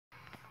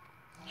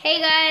Hey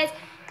guys,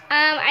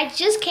 I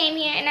just came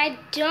here and I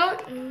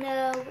don't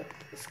know what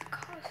this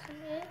costume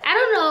is. I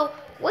don't know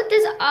what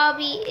this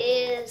obby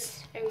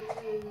is. I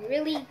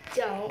really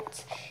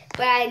don't,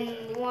 but I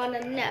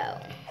want to know.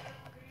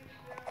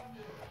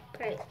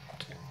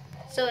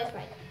 So if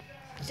I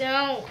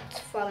don't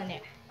fall in there.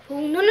 Oh,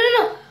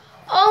 no.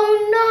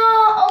 Oh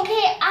no,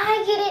 okay,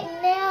 I get it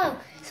now.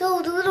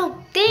 So the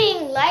little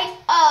thing lights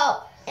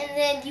up and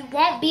then you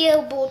won't be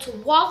able to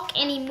walk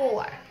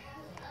anymore.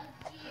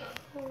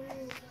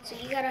 So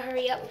you gotta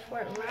hurry up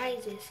before it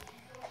rises.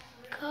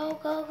 Go.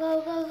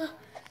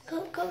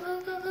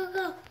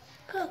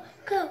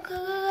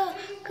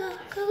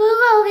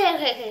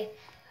 Okay.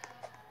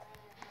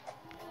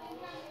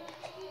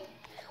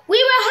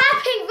 We were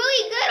hopping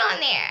really good on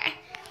there.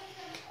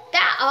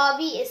 That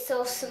obby is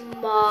so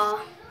small.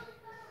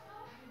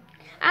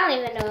 I don't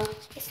even know.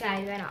 It's not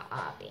even an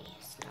obby.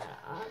 It's not an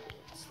obby.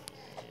 It's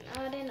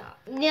not an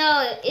obby.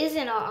 No, it isn't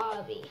an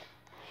obby.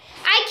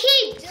 I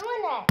keep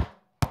doing that.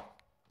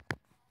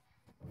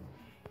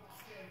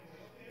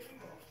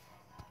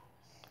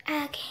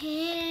 I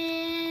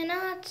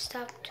cannot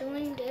stop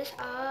doing this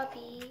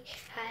obby.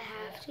 I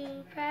have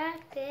to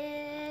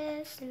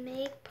practice to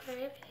make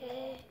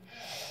perfect.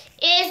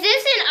 Is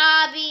this an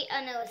obby?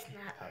 Oh no, it's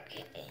not.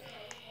 Okay.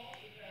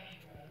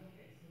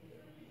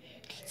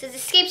 It says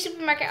Escape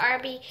Supermarket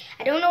obby.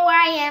 I don't know where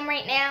I am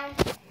right now.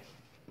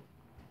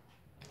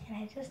 And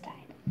I just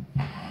died.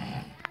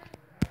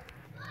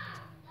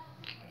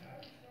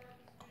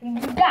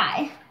 You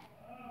die.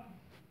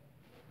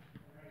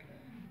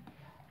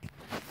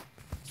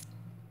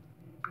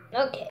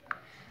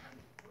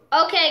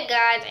 Okay,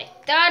 guys, I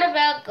thought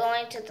about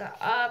going to the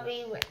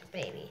obby with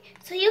baby.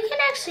 So you can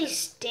actually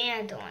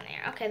stand on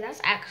there. Okay, that's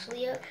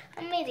actually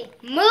amazing.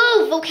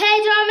 Move,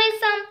 okay? Draw me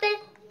something.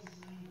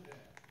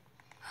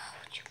 Oh,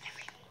 would you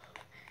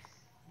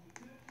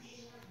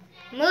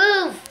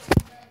ever move?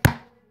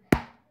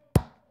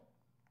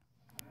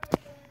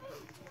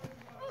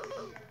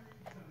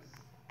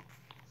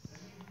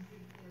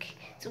 Okay,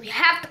 so we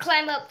have to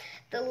climb up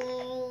the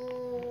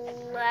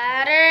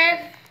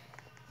ladder.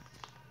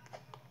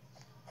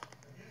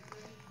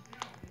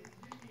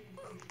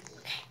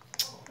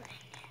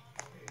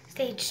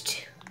 Stage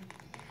 2.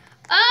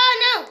 Oh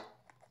no!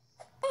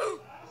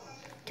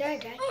 Did I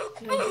die?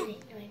 No, I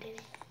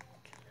didn't.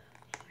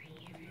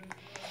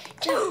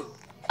 Jump.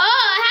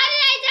 Oh, how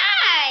did I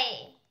die?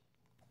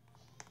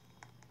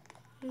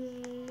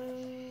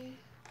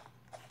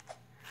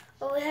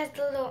 Oh, it has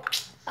the little.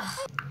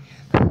 Oh.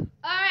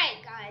 Alright,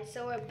 guys,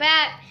 so we're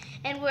back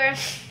and we're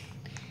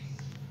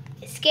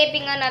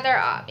escaping another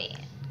obby.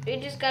 We're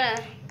just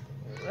gonna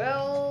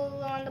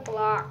roll on the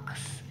blocks.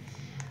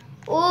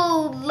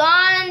 Ooh,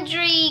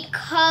 laundry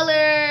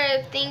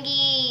color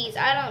thingies.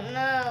 I don't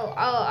know.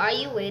 Oh, are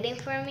you waiting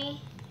for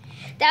me?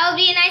 That would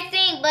be a nice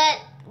thing, but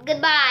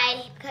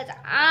goodbye, because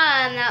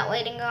I'm not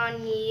waiting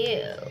on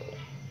you.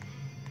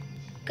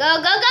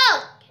 Go.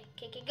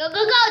 Okay, go.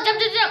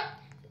 Jump.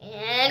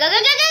 And go.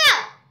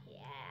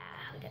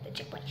 Yeah, we got the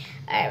checkpoint.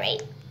 All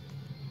right.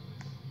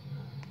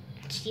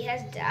 She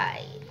has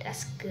died.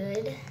 That's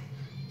good.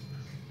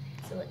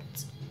 So what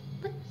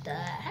the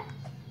heck?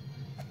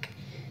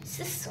 It's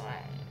this one.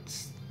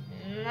 It's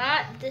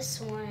not this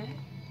one.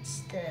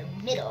 It's the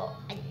middle.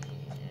 I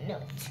know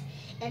it.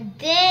 And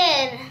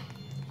then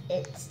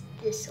it's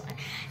this one.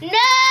 No!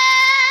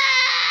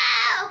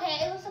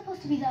 Okay, it was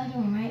supposed to be the other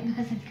one, right?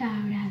 Because I forgot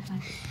how to have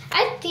fun.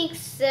 I think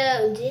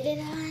so. Did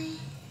I?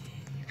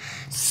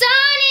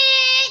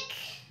 Sonic!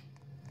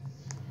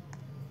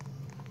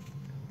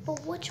 But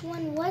which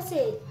one was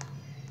it?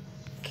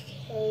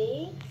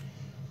 Okay.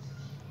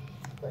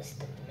 What's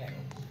the middle?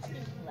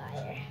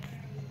 Liar.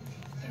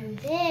 And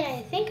then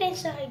I think I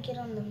saw her get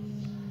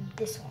on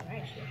this one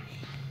right here.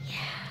 Yeah.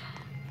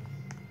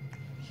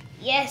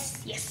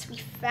 Yes, we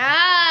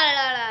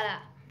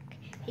found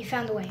We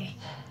found the way.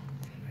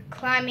 We're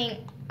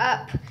climbing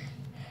up.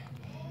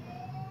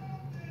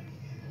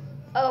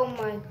 Oh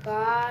my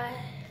god.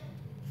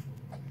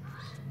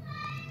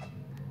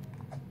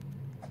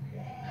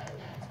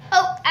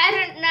 Oh, I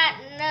did not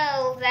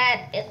know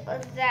that it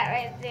was that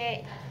right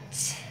there.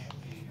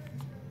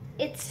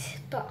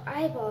 The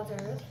eyeballs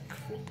are really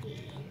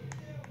creepy.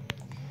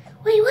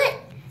 Wait, what?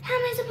 How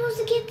am I supposed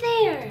to get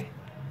there?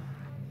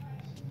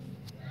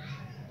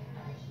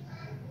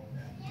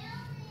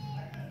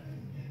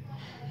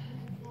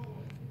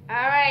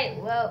 Alright,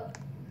 well,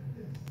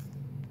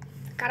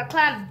 gotta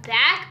climb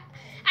back.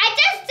 I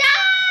just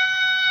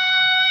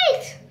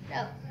died!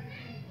 No.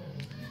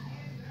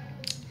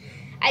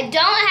 I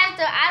don't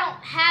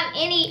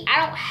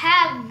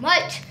have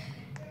much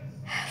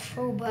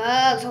for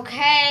bugs,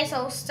 okay?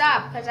 So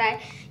stop, because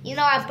I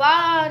bought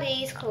all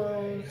these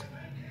clothes.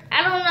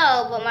 I don't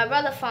know, but my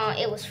brother found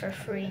it was for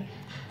free.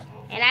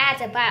 And I had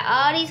to buy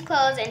all these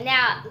clothes, and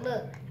now,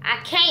 look, I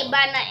can't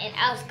buy nothing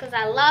else because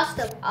I lost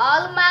up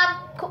all of my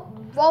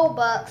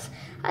Robux.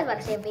 I was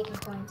about to say bacon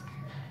coins.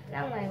 And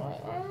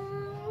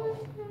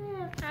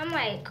I'm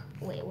like,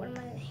 wait, what am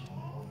I?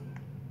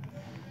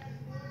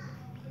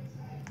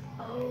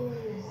 Oh.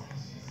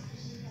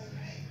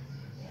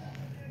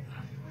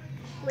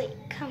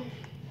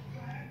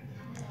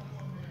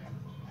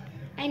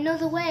 I know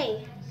the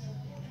way.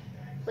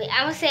 Wait,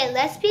 I'm gonna say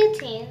let's be a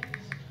team.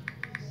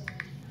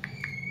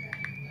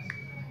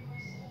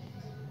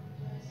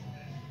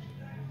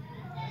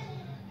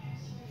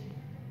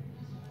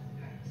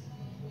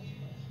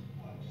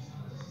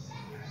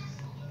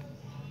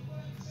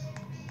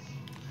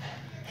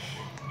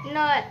 You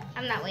know what?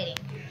 I'm not waiting.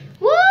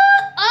 Woo!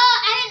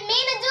 Oh, I didn't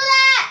mean to do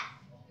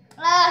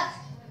that!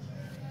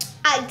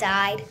 I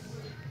died.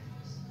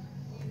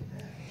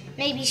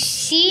 Maybe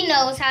she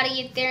knows how to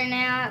get there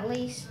now, at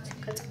least.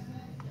 'Cause,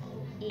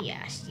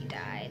 yeah, she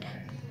died.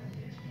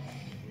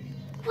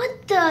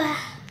 What the?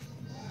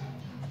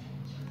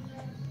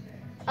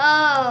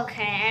 Oh,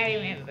 okay, I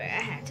remember. I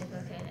had to go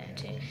through that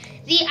too.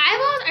 The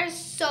eyeballs are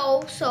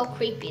so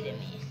creepy to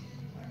me.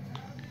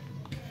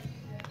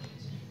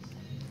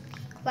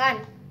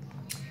 Climb.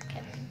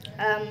 Okay.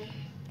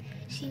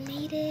 She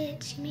made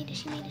it. She made it.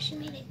 She made it. She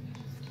made it.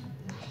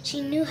 She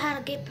knew how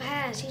to get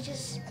past. She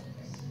just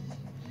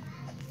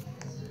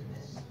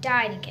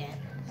died again.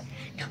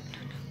 No.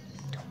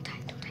 Don't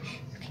die. Don't die.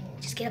 Okay,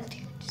 just get up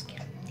there. Just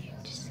get up there.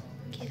 Just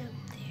get up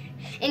there.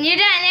 And you're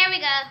done. There we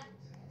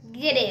go.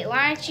 Get it.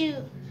 Why aren't you?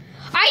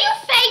 Are you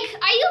fake?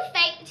 Are you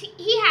fake?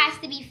 He has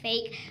to be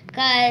fake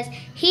because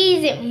he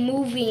isn't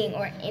moving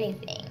or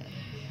anything.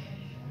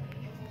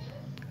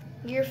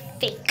 You're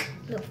fake,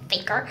 little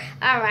faker.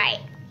 All right.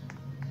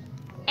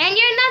 And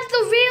you're not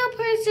the real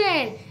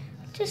person.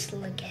 Just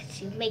look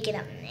at you, making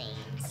up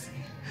names.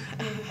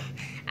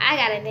 I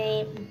got a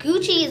name.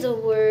 Gucci is a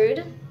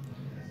word.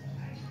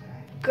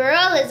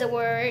 Girl is a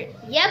word.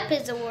 Yep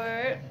is a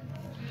word.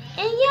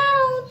 And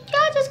y'all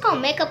just gonna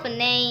make up a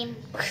name.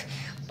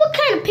 What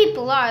kind of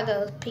people are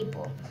those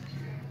people?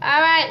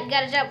 All right, we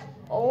gotta jump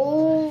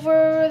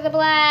over the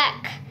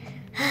black.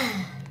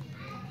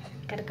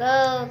 Gotta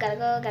go, gotta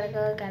go, gotta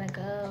go, gotta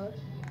go.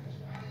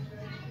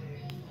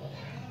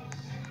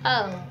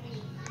 Oh.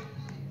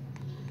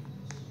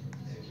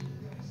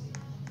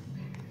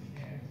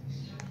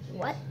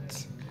 What?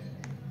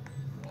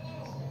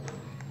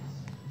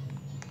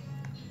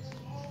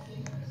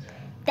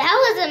 That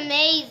was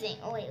amazing.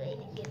 Oh, wait.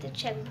 Get the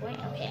checkpoint.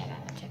 Okay, I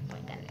got the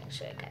checkpoint. Gotta make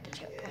sure I got the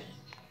checkpoint.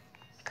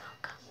 Go.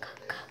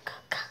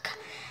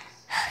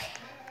 Okay.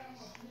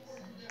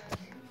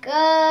 Go.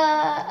 Oh.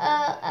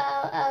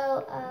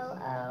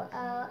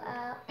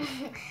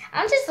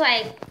 I'm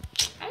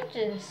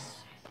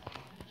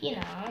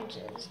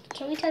just,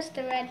 can we touch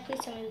the red? Please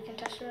tell me we can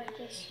touch the red,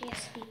 please.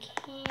 Yes, we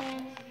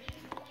can.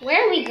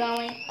 Where are we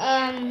going?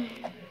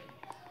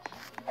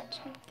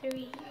 2,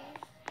 3.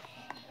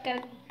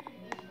 Gotta.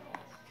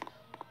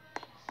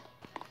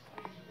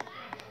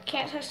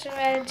 Can't touch the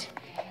red.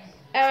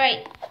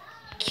 Alright.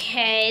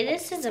 Okay,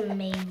 this is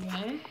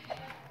amazing.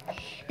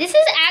 This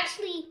is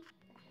actually.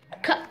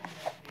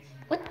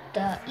 What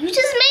the? You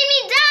just made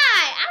me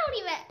die!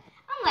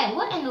 I'm like,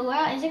 what in the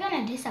world? Is it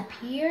gonna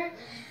disappear?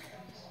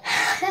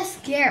 That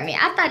scared me.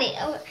 I thought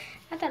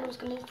it was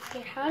gonna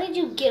disappear. How did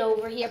you get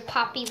over here,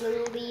 Poppy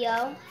little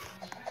Leo?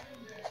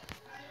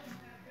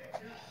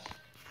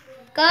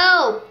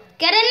 Go!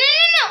 Get it!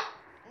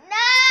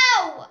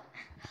 No!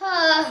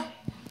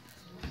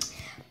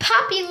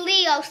 Poppy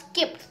Leo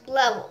skips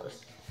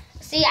levels.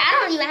 See, I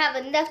don't even have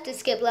enough to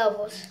skip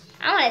levels.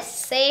 I want to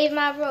save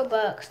my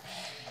Robux.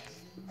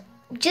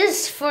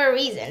 Just for a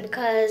reason,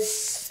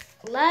 because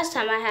last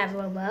time I had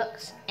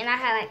Robux, and I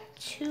had like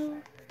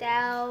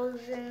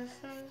 2,000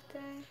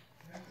 something.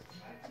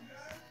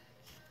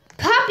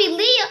 Poppy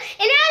Leo,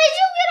 and how did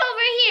you get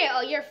over here?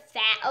 Oh, you're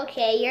fat.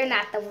 Okay, you're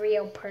not the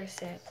real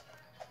person.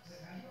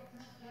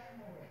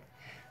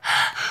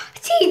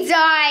 She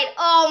died.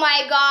 Oh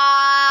my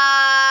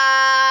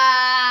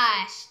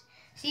gosh.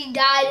 She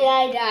died and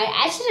I died.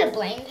 I should have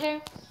blamed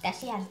her that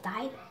she has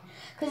died.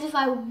 Because if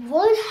I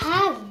would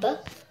have...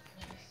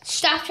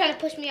 Stop trying to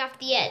push me off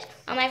the edge.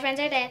 All my friends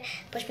are dead.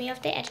 Push me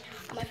off the edge.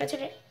 All my friends are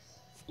dead.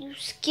 You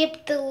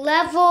skipped the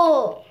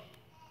level.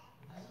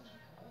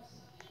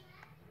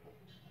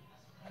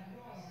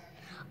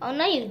 Oh,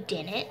 no, you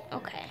didn't.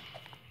 Okay.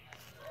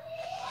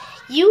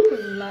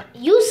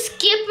 You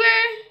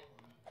skipper.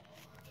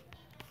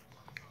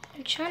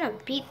 I'm trying to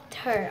beat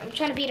her. I'm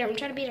trying to beat her.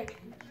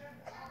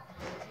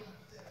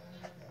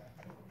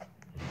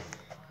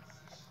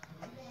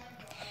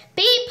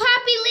 Beat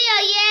Poppy Leo,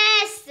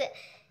 yes!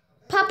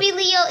 Poppy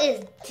Leo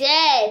is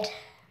dead.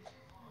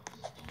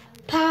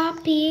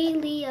 Poppy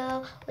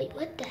Leo. Wait,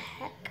 what the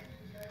heck?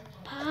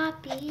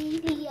 Poppy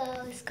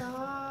Leo is gone.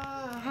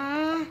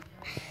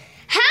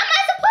 How am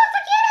I supposed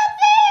to get up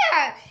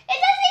there? It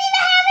doesn't even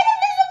have an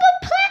invisible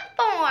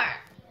platform.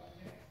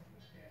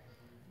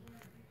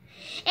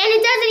 And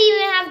it doesn't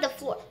even have the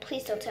floor.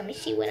 Please don't tell me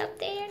she went up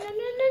there.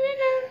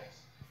 No.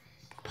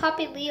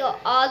 Poppy Leo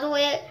all the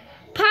way.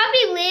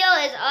 Poppy Leo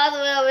is all the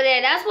way over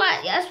there. That's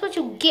what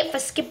you get for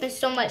skipping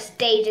so much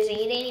stages and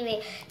you didn't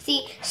even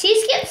see.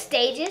 She skipped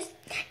stages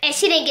and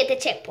she didn't get the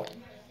checkpoint.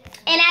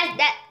 And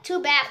that's too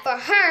bad for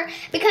her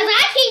because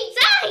I keep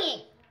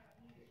dying.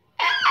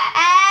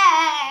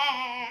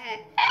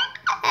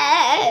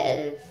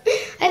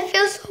 I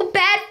feel so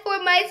bad for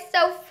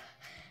myself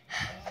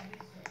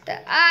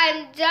that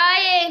I'm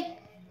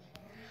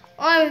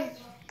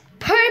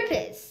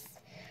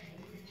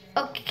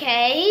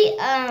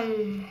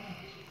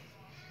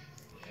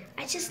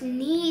I just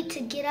need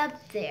to get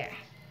up there.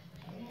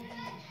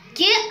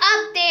 Get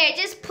up there.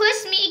 Just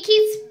push me. It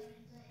keeps...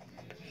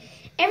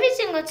 Every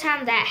single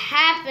time that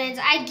happens,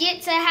 I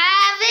get to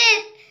have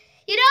it.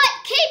 You know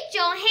what? Keep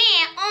your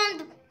hand on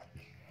the...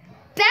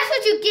 That's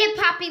what you get,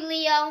 Poppy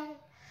Leo.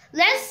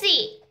 Let's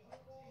see.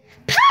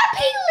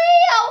 Poppy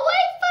Leo,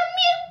 wait for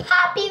me.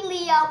 Poppy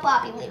Leo,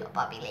 Poppy Leo,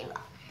 Poppy Leo.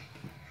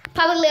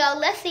 Poppy Leo,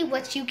 let's see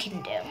what you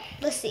can do.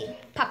 Let's see.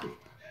 Poppy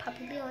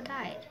Leo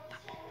died.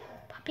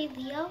 Poppy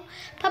Leo,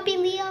 Poppy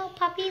Leo,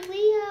 Poppy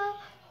Leo.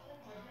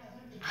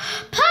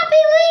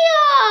 Poppy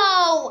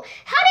Leo!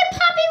 How did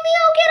Poppy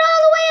Leo get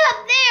all the way up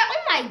there?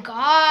 Oh my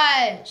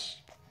gosh.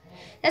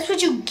 That's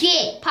what you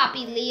get,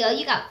 Poppy Leo.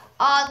 You got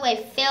all the way,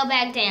 fell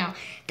back down.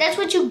 That's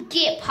what you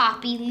get,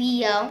 Poppy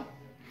Leo.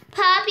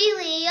 Poppy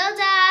Leo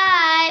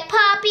died.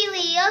 Poppy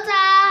Leo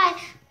died.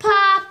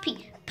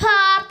 Poppy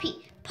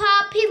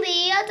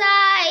Leo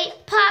died.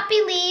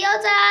 Poppy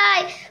Leo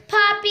died.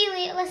 Poppy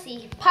Leo, let's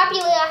see. Poppy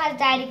Leo has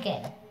died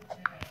again.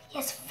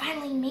 Yes,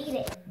 finally made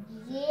it.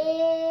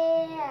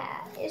 Yeah.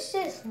 It's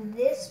just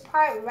this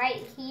part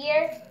right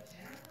here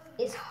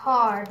is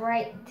hard,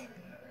 right?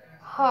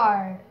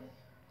 Hard.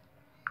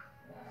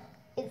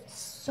 It's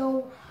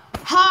so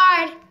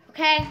hard,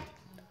 okay?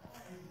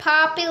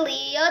 Poppy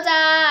Leo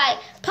died.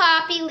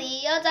 Poppy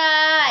Leo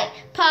died.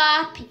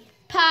 Poppy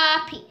Leo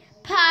died.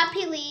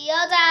 Poppy Leo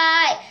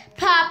died.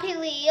 Poppy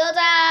Leo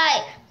died.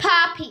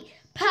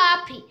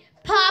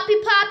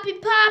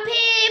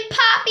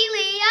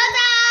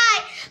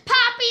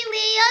 Poppy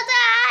Leo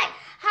died.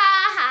 Ha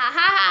ha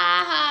ha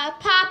ha ha.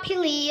 Poppy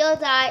Leo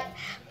died.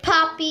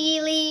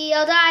 Poppy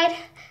Leo died.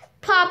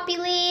 Poppy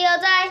Leo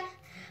died.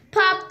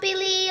 Poppy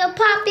Leo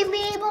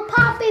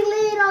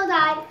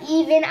died.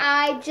 Even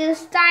I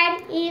just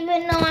died,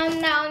 even though I'm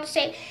not on the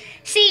stage.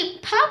 See,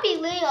 Poppy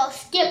Leo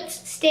skipped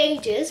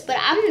stages, but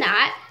I'm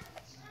not.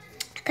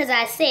 Because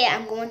I said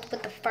I'm going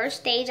with the first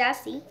stage I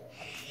see.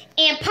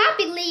 And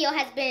Poppy Leo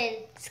has been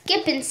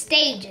skipping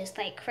stages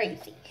like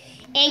crazy.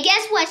 And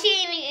guess what? She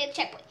didn't even get a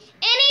checkpoint.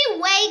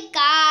 Anyway,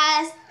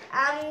 guys,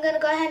 I'm going to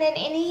go ahead and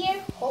end it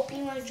here. Hope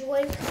you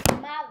enjoyed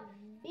my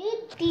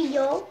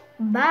video.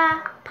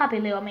 Bye. Poppy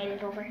Leo made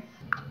it over.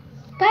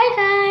 Bye,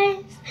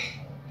 guys.